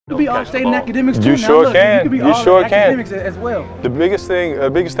You can be all state in academics too. You sure can. You can be you all sure academics can. as well. The biggest thing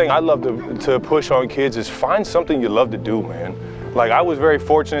I love to push on kids is find something you love to do, man. Like, I was very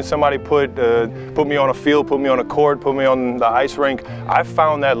fortunate. Somebody put me on a field, put me on a court, put me on the ice rink. I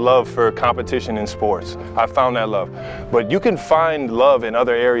found that love for competition in sports. I found that love. But you can find love in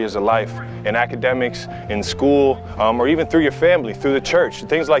other areas of life, in academics, in school, or even through your family, through the church,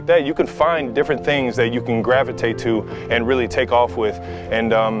 things like that. You can find different things that you can gravitate to and really take off with.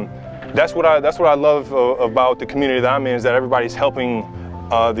 And that's what I love about the community that I'm in, is that everybody's helping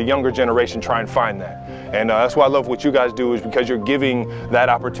the younger generation try and find that. And that's why I love what you guys do, is because you're giving that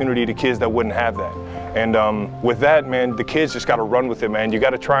opportunity to kids that wouldn't have that. And with that, man, the kids just got to run with it, man. You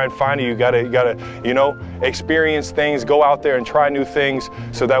got to try and find it. You got to, you know, experience things, go out there and try new things,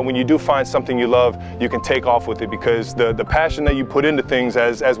 so that when you do find something you love, you can take off with it. Because the passion that you put into things,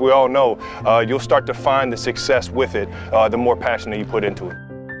 as we all know, you'll start to find the success with it, the more passion that you put into it.